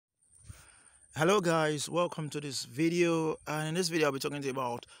Hello guys, welcome to this video, and in this video I'll be talking to you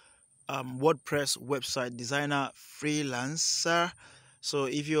about WordPress website designer freelancer. So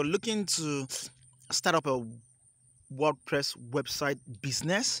if you're looking to start up a WordPress website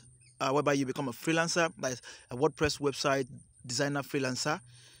business whereby you become a freelancer, like a WordPress website designer freelancer,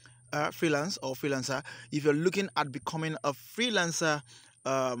 if you're looking at becoming a freelancer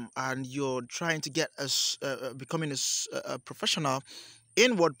and you're trying to get becoming a professional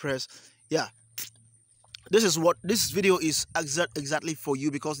in WordPress, yeah, this is what this video is exactly for you,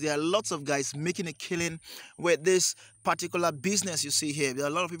 because there are lots of guys making a killing with this particular business you see here. There are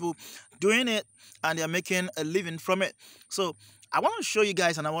a lot of people doing it and they're making a living from it. So I want to show you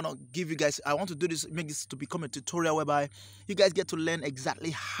guys, and I want to give you guys, I want to do this, make this to become a tutorial whereby you guys get to learn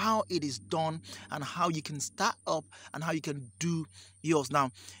exactly how it is done and how you can start up and how you can do yours.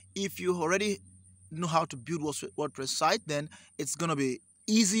 Now, if you already know how to build WordPress site, then it's gonna be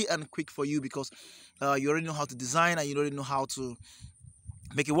easy and quick for you, because you already know how to design and you already know how to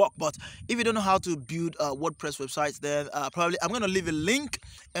make it work. But if you don't know how to build WordPress websites, then probably I'm going to leave a link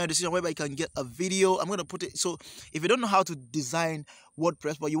in the description whereby you can get a video. I'm going to put it, so if you don't know how to design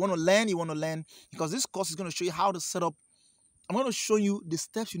WordPress but you want to learn, because this course is going to show you how to set up. I'm going to show you the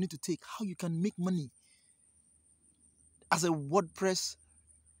steps you need to take, how you can make money as a WordPress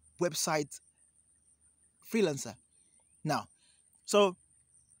website freelancer. Now, so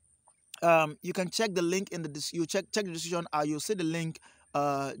you can check the link in the check the description. You'll see the link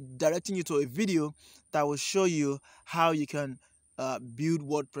directing you to a video that will show you how you can build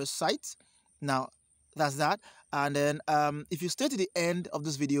WordPress sites. Now, that's that. And then if you stay to the end of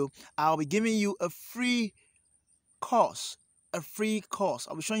this video, I'll be giving you a free course. I'll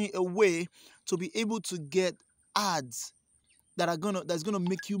be showing you a way to be able to get ads that's gonna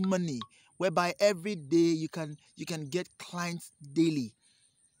make you money, whereby every day you can get clients daily.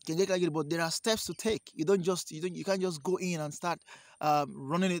 You can get clients, but there are steps to take. You can't just go in and start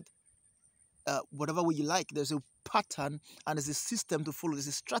running it whatever way you like. There's a pattern and there's a system to follow. There's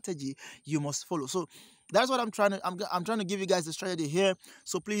a strategy you must follow. So that's what I'm trying to give you guys the strategy here.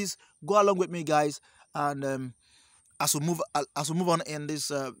 So please go along with me, guys, and as we move on in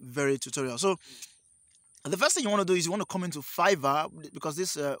this very tutorial. So the first thing you want to do is you want to come into Fiverr, because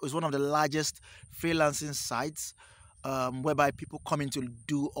this is one of the largest freelancing sites whereby people come in to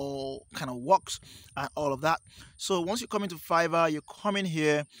do all kind of works and all of that. So once you come into Fiverr, you come in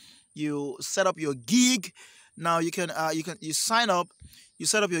here, you set up your gig. Now you sign up, you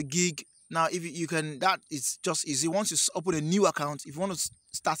set up your gig. Now if you can, that is just easy. Once you open a new account, if you want to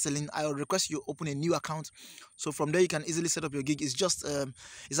start selling, I will request you open a new account. So from there you can easily set up your gig. It's just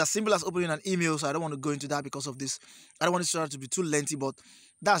it's as simple as opening an email. So I don't want to go into that because of this. I don't want this to be too lengthy, but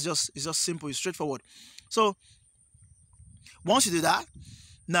it's just simple, it's straightforward. So once you do that,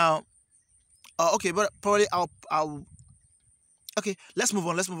 now okay, but probably I'll okay, let's move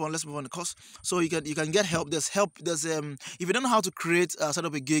on. The course. So you can get help. There's if you don't know how to create set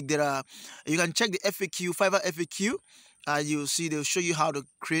up a gig, you can check the FAQ, Fiverr FAQ. You see they'll show you how to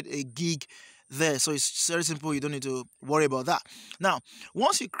create a gig there. So it's very simple. You don't need to worry about that. Now,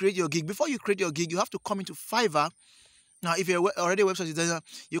 once you create your gig, before you create your gig, you have to come into Fiverr. Now, if you're already a website designer,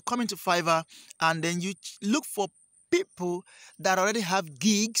 you come into Fiverr and then you look for people that already have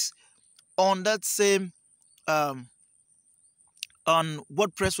gigs on that same on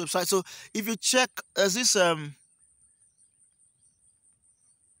WordPress website. So if you check, as this I'm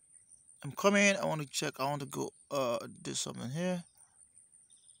coming, I want to check, I want to go do something here.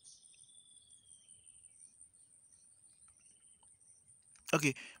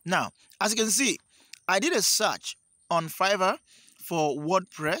 Okay, now as you can see, I did a search on Fiverr for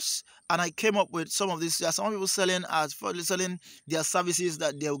WordPress and I came up with some of this. There are some people selling their services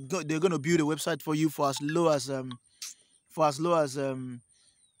that they're going to build a website for you for as low as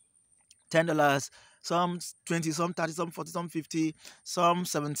 $10, some 20, some 30, some 40, some 50, some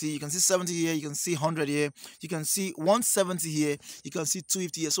 70. You can see 70 here, you can see 100 here, you can see 170 here, you can see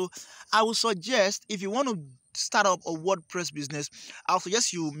 250 here. So I would suggest, if you want to start up a WordPress business, I'll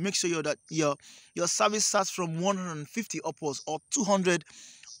suggest you make sure that your service starts from 150 upwards or 200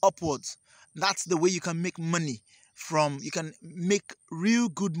 upwards. That's the way you can make money you can make real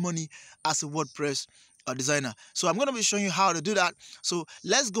good money as a WordPress designer. So I'm going to be showing you how to do that. So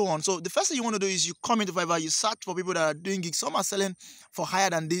let's go on. So the first thing you want to do is you come into Fiverr, you search for people that are doing gigs. Some are selling for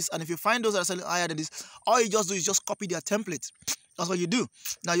higher than this, and if you find those that are selling higher than this, all you just do is just copy their template. That's what you do.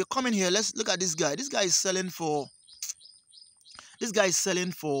 Now you come in here, let's look at this guy. This guy is selling for he's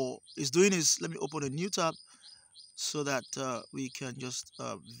doing his, let me open a new tab so that we can just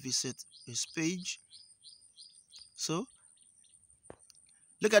visit his page. So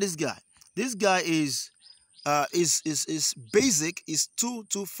look at this guy. This guy is basic is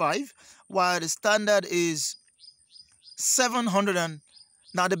 225, while the standard is 700. And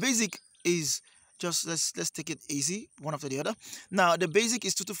now the basic is just, let's take it easy one after the other. Now the basic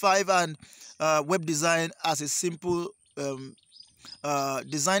is 225, and web design as a simple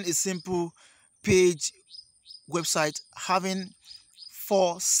design a simple page website having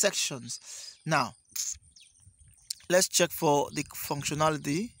 4 sections. Now let's check for the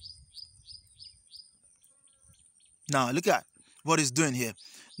functionality. Now look at what it's doing here.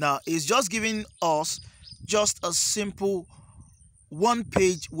 Now it's just giving us just a simple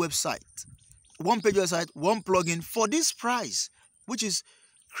one-page website, one plugin for this price, which is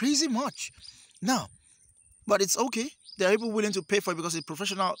crazy much. Now, but it's okay. There are people willing to pay for it because it's a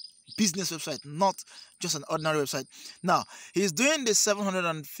professional business website, not just an ordinary website. Now he's doing the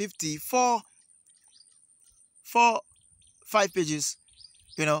 750 for 5 pages,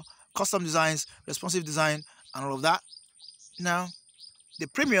 custom designs, responsive design, and all of that. Now the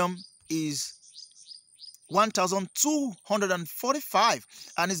premium is 1,245,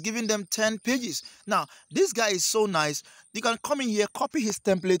 and it's giving them 10 pages. Now this guy is so nice. You can come in here, copy his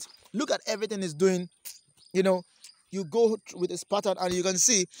template, look at everything he's doing. You go with his pattern, and you can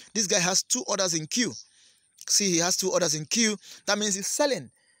see this guy has 2 orders in queue. See, he has 2 orders in queue. That means he's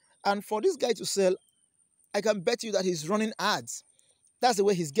selling. And for this guy to sell, I can bet you that he's running ads. That's the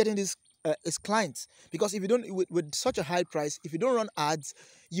way he's getting his clients. Because if you don't, with such a high price, if you don't run ads,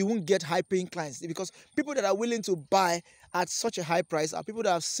 you won't get high-paying clients. Because people that are willing to buy at such a high price are people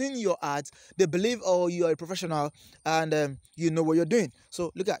that have seen your ads. They believe, oh, you are a professional, and you know what you're doing.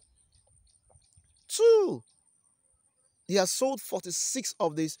 So look at 2. He has sold 46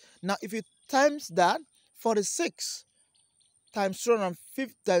 of this. Now, if you times that, 46 times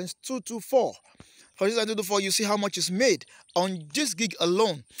 250 times 224. For this 224, you see how much is made on this gig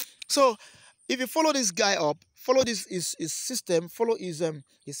alone. So, if you follow this guy up, follow his system, follow his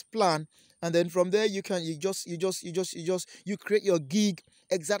plan, and then from there you create your gig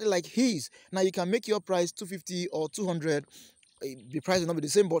exactly like his. Now you can make your price 250 or 200. The price will not be the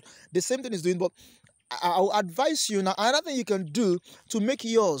same, but the same thing is doing. But I'll advise you now. Another thing you can do to make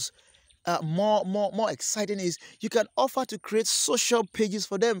yours more exciting is you can offer to create social pages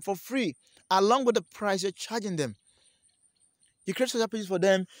for them for free, along with the price you're charging them. You create social pages for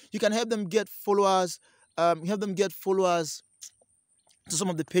them. You can help them get followers. To some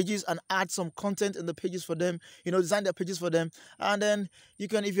of the pages and add some content in the pages for them. Design their pages for them, and then you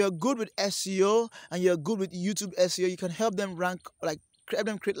can, if you're good with SEO and you're good with YouTube SEO, you can help them rank, help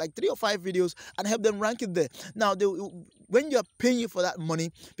them create 3 or 5 videos and help them rank it there. Now, when you're paying you for that money,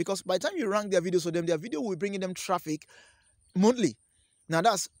 because by the time you rank their videos for them, their video will be bringing them traffic monthly. Now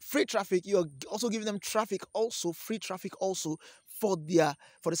that's free traffic. You're also giving them traffic, also free traffic, also for the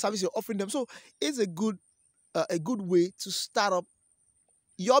service you're offering them. So it's a good way to start up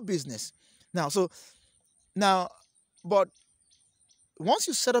your business. But once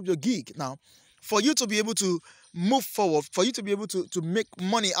you set up your gig, now for you to be able to move forward, for you to be able to make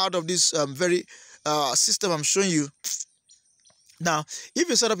money out of this very system I'm showing you. Now, if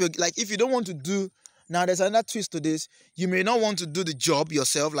you set up if you don't want to do, now there's another twist to this. You may not want to do the job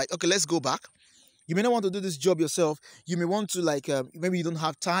yourself. Okay, let's go back. You may not want to do this job yourself. You may want to maybe you don't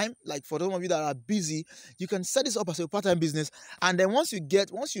have time. For those of you that are busy, you can set this up as a part-time business. And then once you get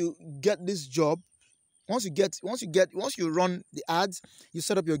this job, once you run the ads, you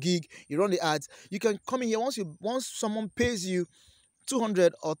set up your gig, you run the ads, you can come in here. Once someone pays you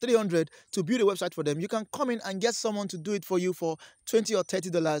 200 or 300 to build a website for them, you can come in and get someone to do it for you for $20 or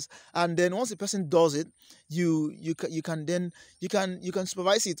 $30, and then once the person does it, you can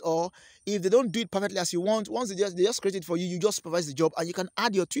supervise it. Or if they don't do it perfectly as you want, once they just create it for you, you just supervise the job, and you can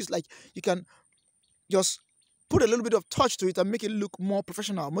add your twist. You can just put a little bit of touch to it and make it look more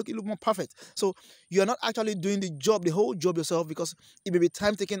professional, make it look more perfect. So you're not actually doing the whole job yourself, because it may be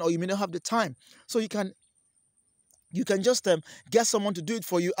time taking or you may not have the time. So you can just get someone to do it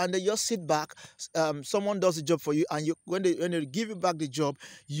for you, and then just sit back. Someone does the job for you, and when they give you back the job,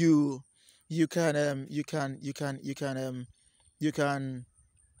 you can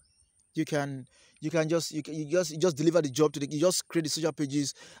just deliver the job you just create the social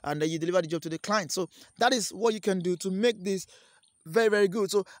pages, and then you deliver the job to the client. So that is what you can do to make this very, very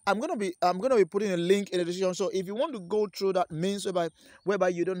good. So I'm gonna be putting a link in the description. So if you want to go through that means whereby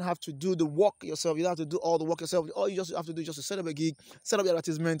you don't have to do the work yourself, you don't have to do all the work yourself. All you just have to do is just to set up a gig, set up the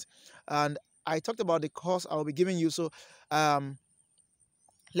advertisement. And I talked about the course I'll be giving you. So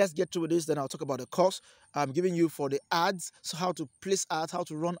let's get through this, then I'll talk about the course I'm giving you for the ads. So how to place ads, how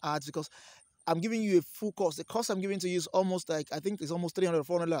to run ads, because I'm giving you a full course. The course I'm giving to you is almost like, I think it's almost $300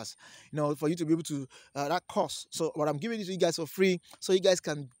 or $400, for you to be able to that course. So what I'm giving it to you guys for free, so you guys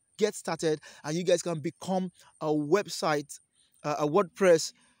can get started and you guys can become a website, a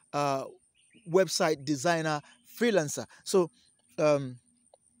WordPress website designer freelancer. Um,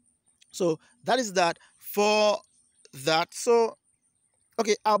 so that is that for that. So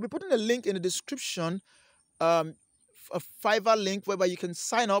okay, I'll be putting a link in the description, um, a Fiverr link whereby you can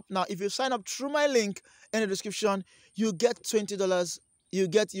sign up. Now, if you sign up through my link in the description, you get $20. You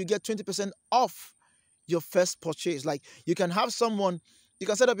get 20% off your first purchase. Like you can have someone, you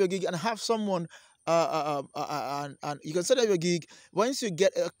can set up your gig and have someone, and you can set up your gig. Once you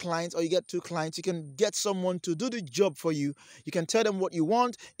get a client or you get two clients, you can get someone to do the job for you. You can tell them what you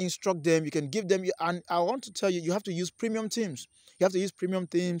want, instruct them. You can give them. And I want to tell you, you have to use premium themes. You have to use premium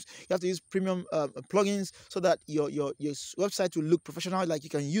themes. You have to use premium plugins so that your website will look professional. Like you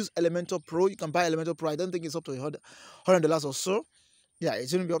can use Elementor Pro. You can buy Elementor Pro. I don't think it's up to $100 or so. Yeah,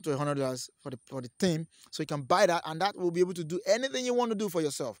 it's going to be up to $100 for the theme, so you can buy that, and that will be able to do anything you want to do for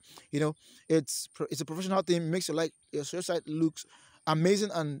yourself. It's a professional theme, makes your website looks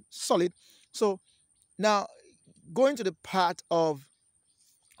amazing and solid. So now going to the part of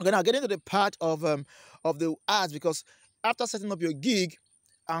okay, now getting to the part of the ads, because after setting up your gig,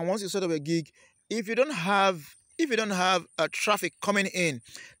 and once you set up a gig, if you don't have traffic coming in,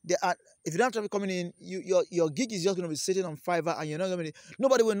 if you don't have traffic coming in, your gig is just going to be sitting on Fiverr, and you're not going to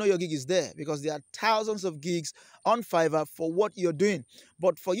nobody will know your gig is there, because there are thousands of gigs on Fiverr for what you're doing.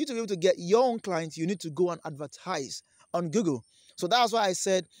 But for you to be able to get your own clients, you need to go and advertise on Google. So that's why I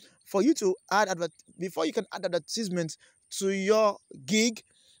said, for you to before you can add advertisements to your gig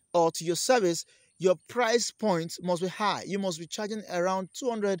or to your service, your price point must be high. You must be charging around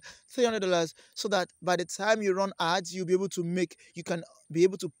 $200, $300, so that by the time you run ads, you can be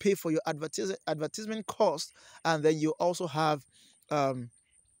able to pay for your advertisement cost, and then you also have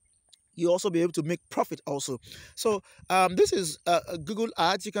you also be able to make profit also. So this is Google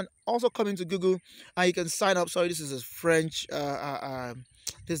Ads. You can also come into Google and you can sign up. Sorry, this is a French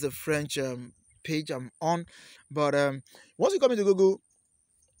page I'm on, but once you come into Google,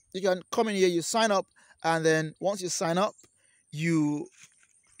 you can come in here, you sign up, and then once you sign up, you'll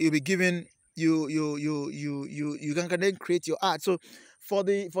be given you can then create your ad. So for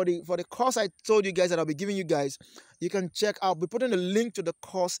the course I told you guys that I'll be giving you guys, you can check. I'll be putting a link to the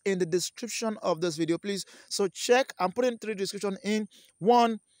course in the description of this video, please. So check. I'm putting 3 description in.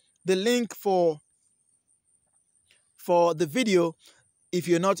 One, the link for the video. If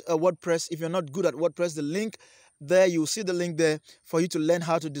you're not if you're not good at WordPress, the link there, you'll see the link there for you to learn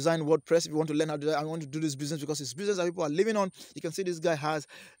how to design WordPress. If you want to learn how to do that, I want to do this business because it's business that people are living on. You can see this guy has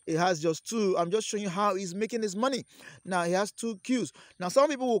just 2. I'm just showing you how he's making his money. Now he has 2 queues. Now some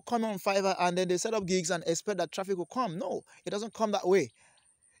people will come on Fiverr and then they set up gigs and expect that traffic will come. No, it doesn't come that way.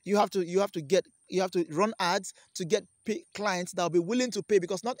 You have to run ads to get clients that will be willing to pay,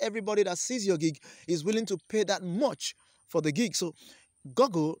 because not everybody that sees your gig is willing to pay that much for the gig. So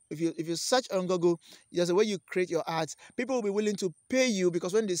Google, if you search on Google, there's a way you create your ads. People will be willing to pay you,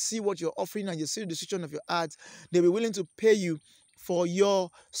 because when they see what you're offering and you see the description of your ads, they'll be willing to pay you for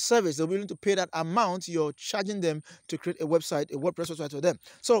your service. They're willing to pay that amount you're charging them to create a website, a WordPress website for them.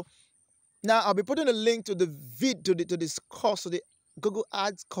 So now I'll be putting a link to this course, to the Google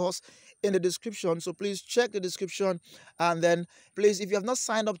Ads course, in the description. So please check the description, and then please, if you have not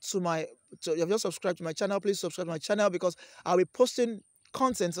signed up to you have not subscribed to my channel, please subscribe to my channel, because I'll be posting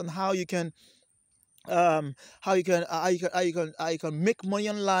contents on how you can make money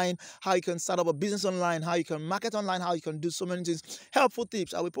online, how you can start up a business online, how you can market online, how you can do so many things, helpful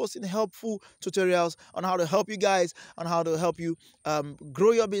tips. I'll be posting helpful tutorials on how to help you guys, on how to help you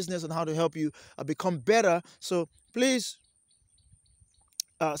grow your business, and how to help you become better. So please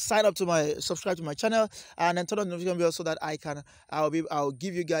subscribe to my channel, and then turn on the notification bell, so that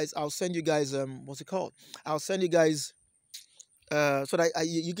I'll send you guys what's it called? I'll send you guys so that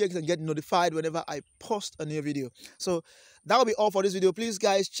you guys can get notified whenever I post a new video. So that will be all for this video. Please,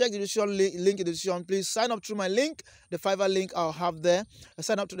 guys, check the description link in the description. Please sign up through my link, the Fiverr link I'll have there.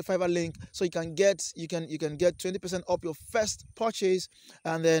 Sign up to the Fiverr link so you can get 20% off your first purchase,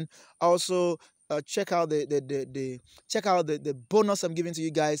 and then also check out the bonus I'm giving to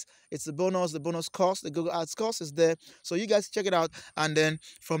you guys. It's the bonus course. The Google Ads course is there, so you guys check it out, and then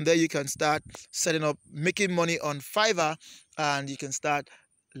from there you can start setting up, making money on Fiverr, and you can start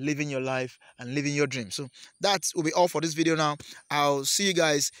living your life and living your dream. So that will be all for this video. Now I'll see you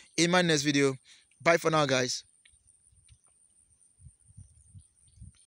guys in my next video. Bye for now, guys.